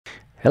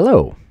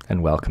Hello,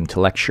 and welcome to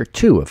Lecture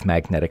 2 of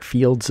Magnetic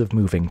Fields of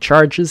Moving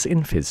Charges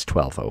in PHYS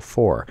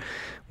 1204.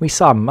 We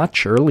saw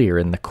much earlier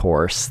in the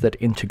course that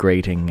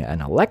integrating an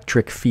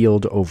electric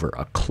field over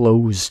a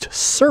closed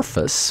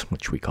surface,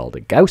 which we called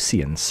a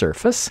Gaussian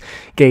surface,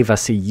 gave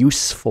us a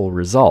useful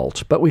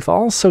result, but we've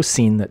also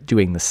seen that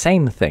doing the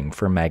same thing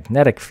for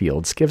magnetic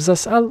fields gives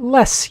us a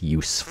less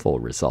useful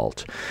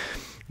result.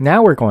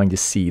 Now we're going to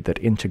see that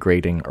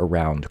integrating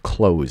around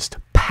closed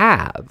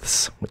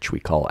paths, which we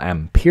call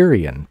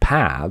Amperian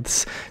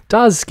paths,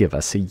 does give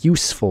us a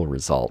useful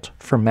result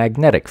for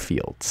magnetic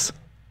fields.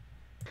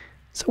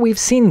 So we've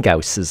seen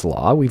Gauss's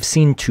law, we've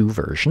seen two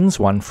versions,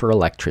 one for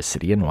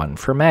electricity and one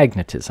for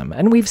magnetism,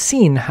 and we've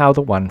seen how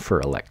the one for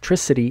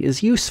electricity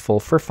is useful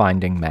for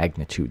finding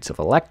magnitudes of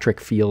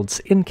electric fields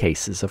in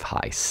cases of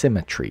high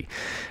symmetry.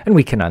 And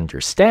we can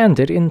understand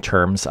it in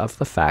terms of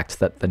the fact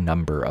that the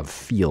number of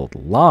field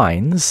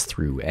lines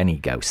through any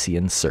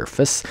Gaussian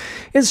surface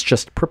is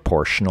just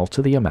proportional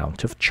to the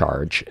amount of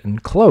charge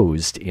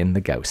enclosed in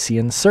the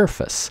Gaussian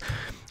surface.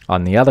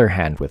 On the other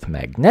hand, with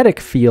magnetic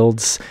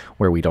fields,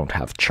 where we don't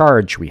have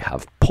charge, we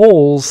have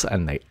poles,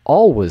 and they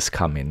always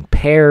come in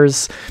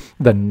pairs.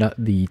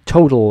 The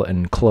total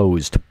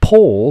enclosed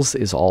poles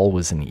is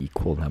always an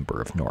equal number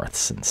of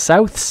norths and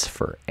souths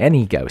for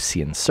any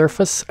Gaussian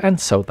surface, and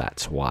so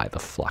that's why the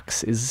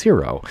flux is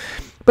zero.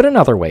 But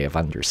another way of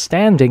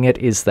understanding it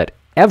is that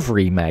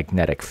every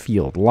magnetic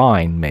field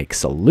line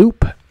makes a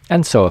loop,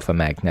 and so if a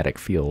magnetic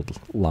field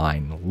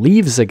line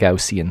leaves a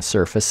Gaussian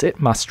surface, it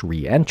must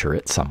re-enter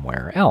it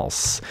somewhere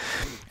else.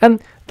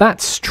 And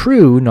that's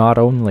true not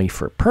only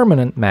for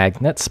permanent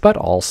magnets, but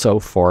also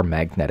for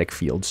magnetic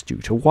fields due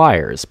to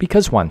wires,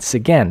 because once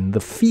again, the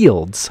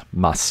fields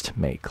must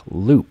make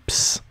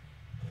loops.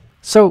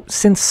 So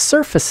since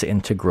surface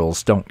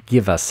integrals don't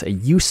give us a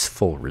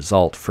useful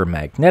result for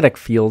magnetic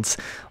fields,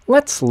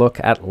 let's look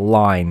at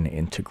line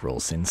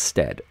integrals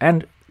instead.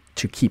 And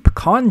to keep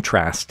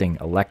contrasting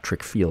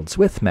electric fields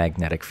with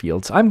magnetic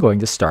fields, I'm going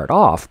to start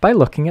off by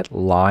looking at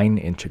line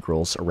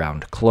integrals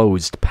around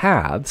closed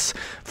paths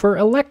for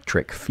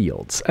electric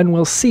fields, and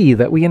we'll see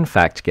that we in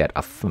fact get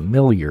a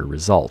familiar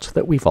result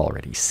that we've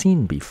already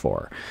seen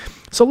before.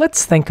 So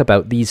let's think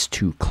about these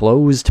two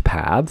closed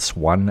paths,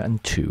 1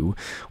 and 2,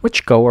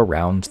 which go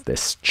around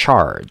this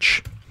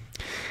charge.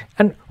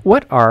 And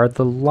what are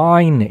the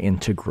line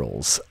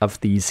integrals of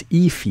these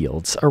E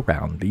fields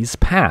around these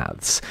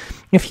paths?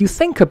 If you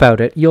think about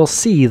it, you'll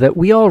see that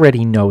we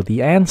already know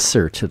the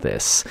answer to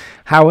this.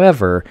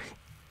 However,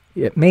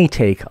 it may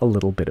take a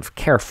little bit of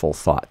careful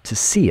thought to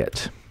see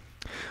it.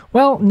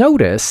 Well,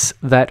 notice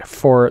that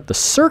for the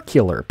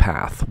circular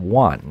path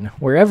 1,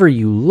 wherever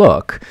you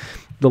look,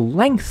 the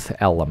length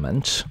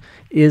element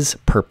is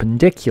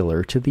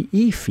perpendicular to the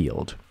E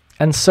field.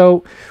 And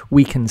so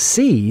we can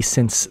see,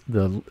 since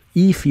the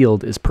E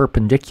field is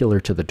perpendicular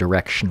to the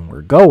direction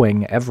we're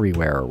going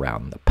everywhere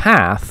around the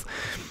path,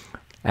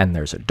 and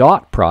there's a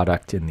dot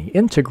product in the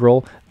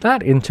integral,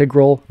 that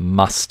integral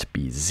must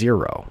be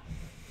 0.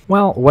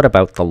 Well, what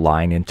about the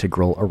line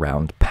integral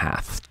around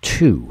path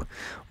 2?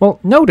 Well,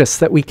 notice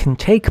that we can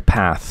take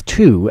path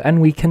 2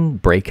 and we can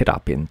break it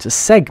up into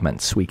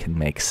segments. We can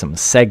make some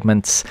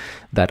segments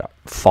that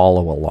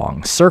follow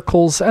along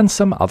circles and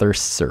some other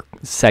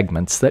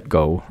segments that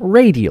go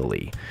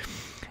radially.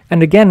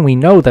 And again, we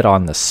know that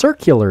on the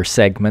circular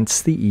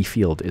segments, the E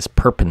field is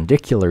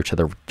perpendicular to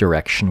the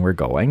direction we're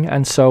going,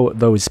 and so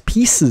those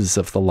pieces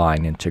of the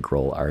line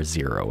integral are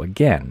 0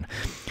 again.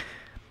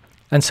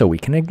 And so we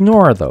can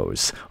ignore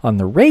those. On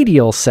the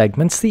radial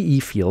segments, the E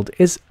field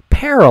is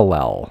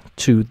parallel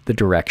to the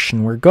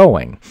direction we're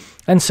going.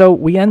 And so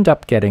we end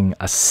up getting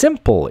a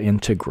simple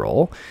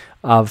integral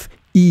of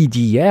E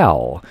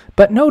dl.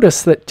 But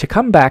notice that to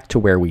come back to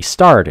where we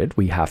started,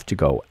 we have to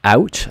go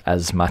out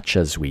as much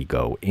as we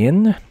go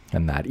in,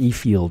 and that E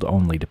field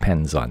only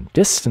depends on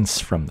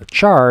distance from the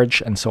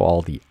charge, and so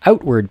all the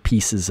outward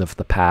pieces of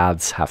the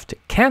paths have to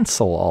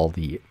cancel all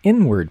the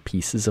inward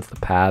pieces of the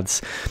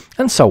paths,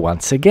 and so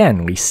once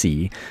again we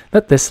see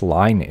that this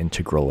line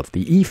integral of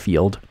the E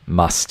field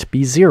must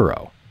be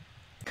 0.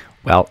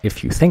 Well,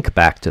 if you think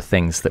back to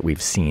things that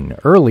we've seen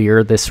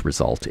earlier, this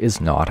result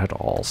is not at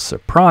all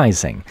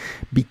surprising,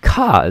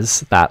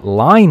 because that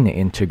line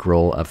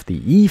integral of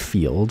the E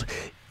field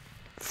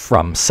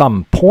from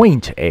some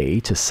point A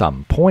to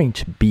some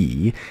point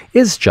B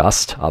is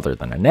just, other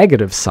than a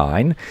negative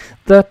sign,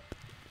 the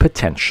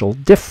potential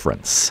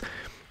difference.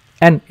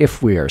 And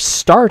if we are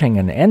starting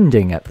and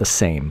ending at the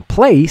same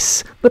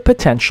place, the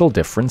potential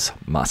difference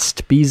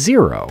must be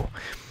 0.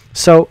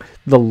 So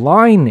the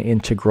line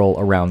integral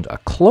around a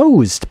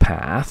closed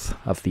path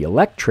of the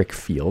electric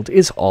field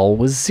is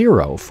always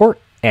 0 for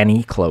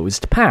any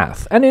closed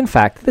path. And in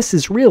fact, this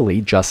is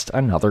really just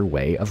another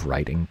way of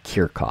writing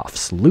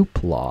Kirchhoff's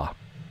loop law.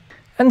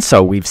 And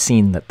so we've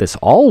seen that this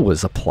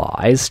always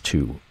applies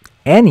to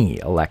any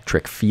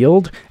electric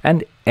field,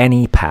 and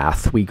any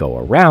path we go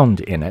around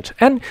in it.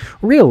 And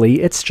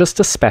really, it's just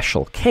a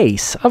special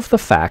case of the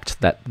fact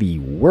that the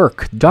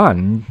work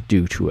done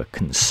due to a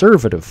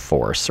conservative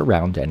force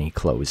around any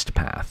closed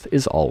path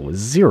is always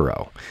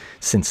 0,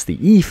 since the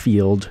E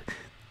field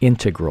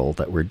integral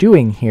that we're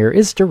doing here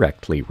is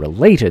directly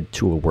related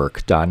to a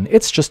work done.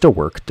 It's just a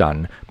work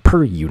done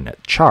per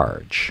unit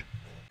charge.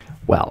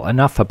 Well,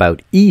 enough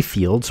about E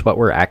fields. What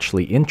we're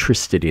actually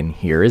interested in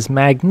here is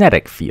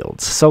magnetic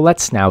fields. So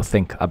let's now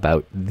think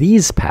about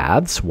these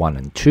paths, 1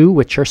 and 2,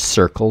 which are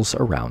circles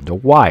around a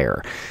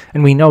wire.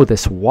 And we know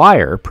this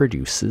wire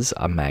produces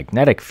a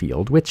magnetic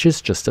field, which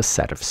is just a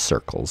set of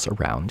circles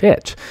around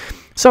it.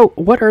 So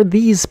what are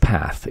these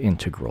path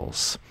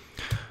integrals?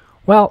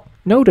 Well,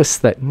 notice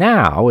that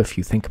now, if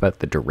you think about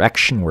the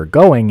direction we're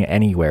going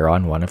anywhere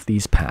on one of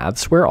these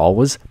paths, we're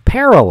always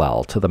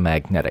parallel to the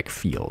magnetic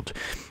field.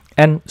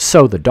 And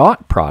so the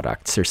dot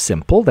products are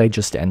simple. They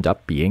just end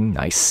up being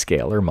nice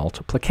scalar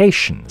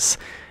multiplications.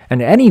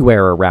 And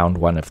anywhere around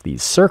one of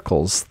these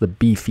circles, the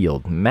B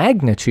field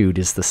magnitude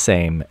is the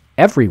same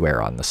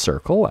everywhere on the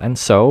circle, and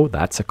so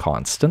that's a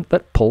constant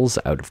that pulls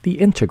out of the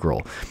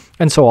integral.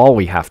 And so all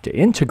we have to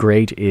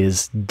integrate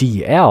is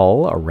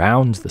dl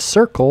around the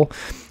circle,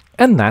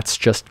 and that's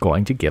just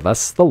going to give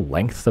us the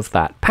length of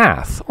that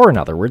path, or in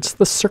other words,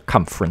 the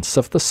circumference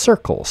of the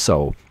circle.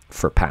 So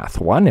for path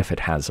 1, if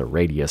it has a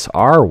radius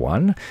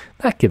r1,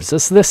 that gives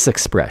us this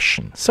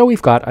expression. So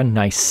we've got a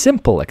nice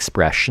simple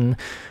expression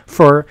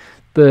for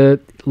the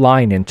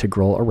line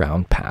integral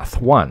around path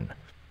 1.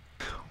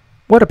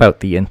 What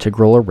about the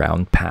integral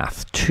around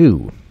path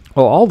 2?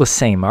 Well, all the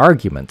same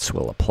arguments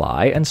will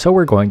apply, and so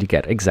we're going to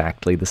get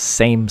exactly the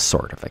same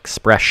sort of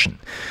expression.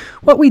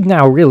 What we'd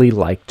now really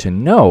like to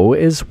know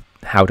is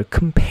how to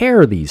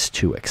compare these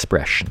two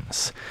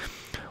expressions.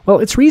 Well,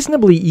 it's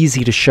reasonably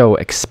easy to show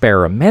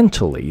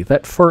experimentally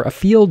that for a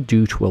field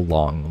due to a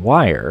long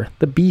wire,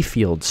 the B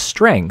field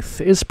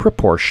strength is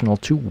proportional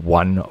to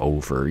 1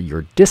 over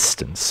your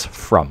distance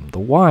from the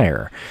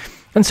wire.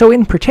 And so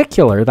in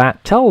particular,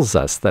 that tells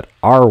us that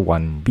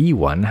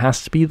R1B1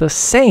 has to be the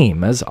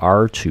same as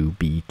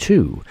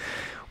R2B2,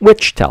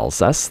 which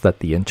tells us that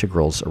the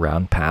integrals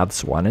around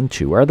paths 1 and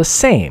 2 are the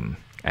same.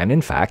 And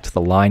in fact,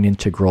 the line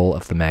integral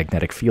of the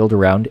magnetic field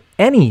around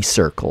any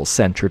circle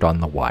centered on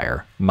the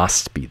wire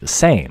must be the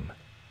same.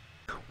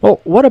 Well,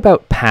 what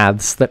about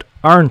paths that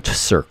aren't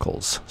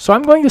circles? So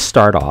I'm going to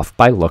start off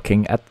by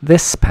looking at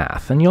this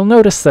path, and you'll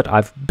notice that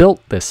I've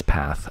built this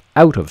path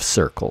out of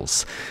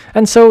circles.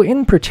 And so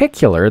in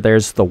particular,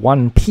 there's the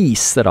one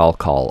piece that I'll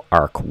call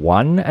arc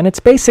 1, and it's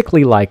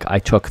basically like I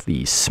took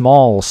the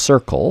small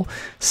circle,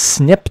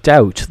 snipped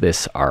out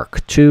this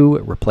arc 2,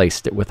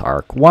 replaced it with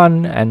arc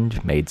 1,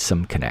 and made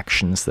some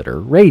connections that are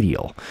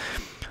radial.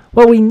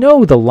 Well, we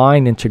know the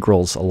line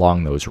integrals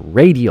along those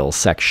radial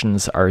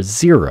sections are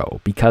 0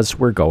 because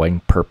we're going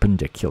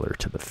perpendicular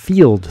to the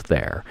field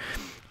there.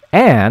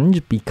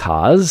 And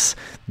because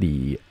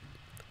the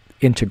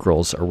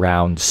integrals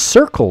around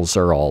circles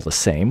are all the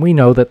same, we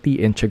know that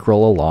the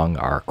integral along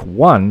arc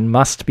 1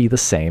 must be the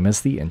same as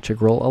the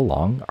integral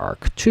along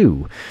arc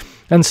 2.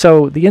 And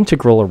so the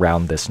integral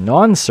around this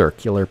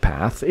non-circular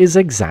path is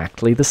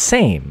exactly the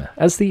same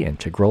as the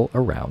integral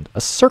around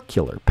a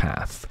circular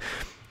path.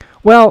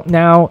 Well,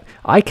 now,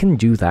 I can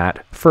do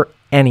that for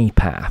any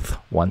path.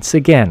 Once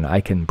again, I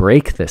can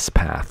break this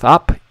path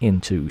up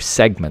into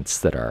segments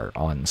that are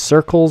on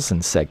circles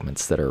and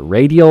segments that are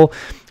radial.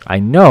 I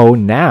know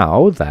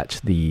now that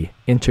the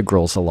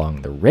integrals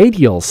along the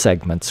radial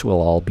segments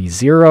will all be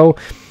 0,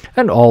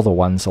 and all the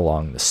ones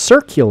along the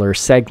circular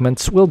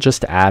segments will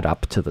just add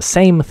up to the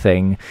same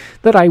thing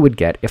that I would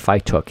get if I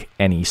took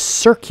any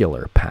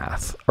circular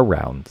path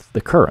around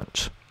the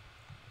current.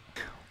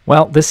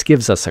 Well, this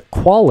gives us a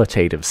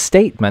qualitative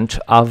statement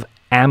of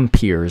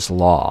Ampere's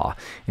law.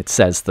 It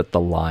says that the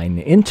line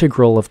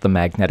integral of the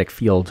magnetic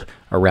field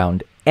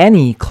around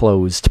any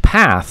closed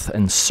path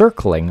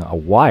encircling a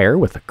wire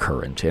with a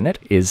current in it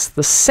is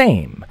the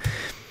same.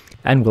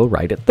 And we'll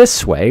write it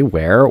this way,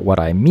 where what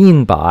I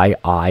mean by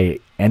I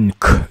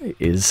enc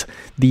is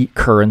the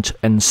current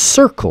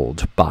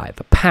encircled by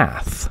the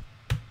path.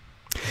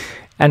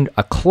 And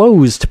a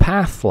closed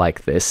path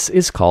like this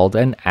is called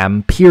an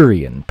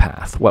Amperian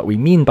path. What we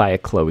mean by a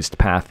closed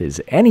path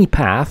is any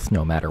path,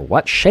 no matter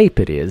what shape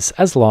it is,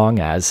 as long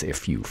as,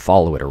 if you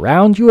follow it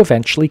around, you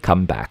eventually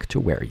come back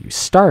to where you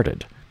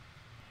started.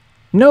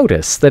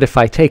 Notice that if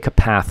I take a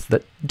path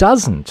that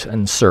doesn't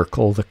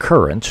encircle the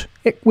current,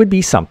 it would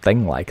be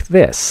something like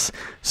this.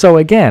 So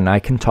again, I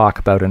can talk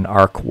about an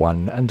arc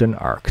 1 and an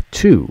arc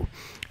 2.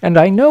 And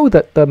I know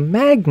that the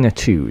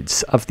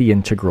magnitudes of the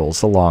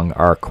integrals along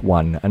arc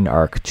 1 and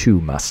arc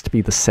 2 must be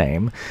the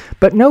same,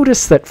 but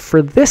notice that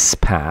for this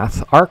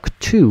path, arc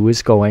 2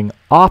 is going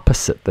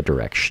opposite the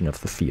direction of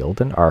the field,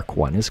 and arc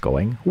 1 is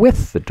going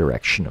with the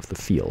direction of the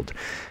field.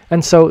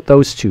 And so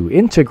those two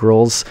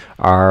integrals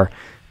are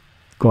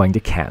going to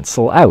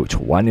cancel out.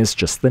 One is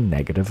just the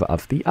negative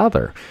of the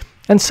other.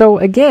 And so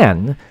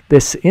again,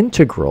 this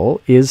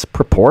integral is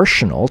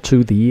proportional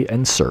to the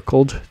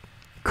encircled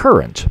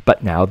current,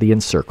 but now the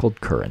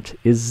encircled current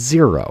is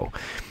 0.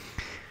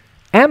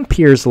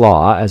 Ampere's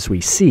law, as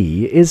we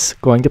see, is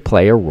going to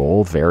play a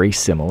role very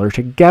similar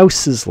to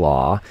Gauss's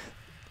law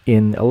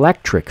in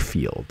electric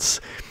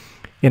fields.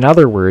 In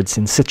other words,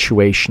 in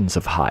situations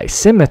of high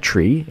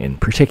symmetry, in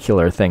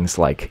particular things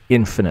like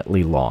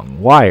infinitely long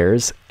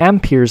wires,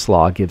 Ampere's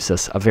law gives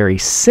us a very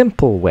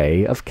simple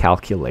way of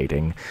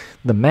calculating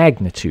the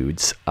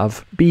magnitudes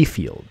of B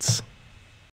fields.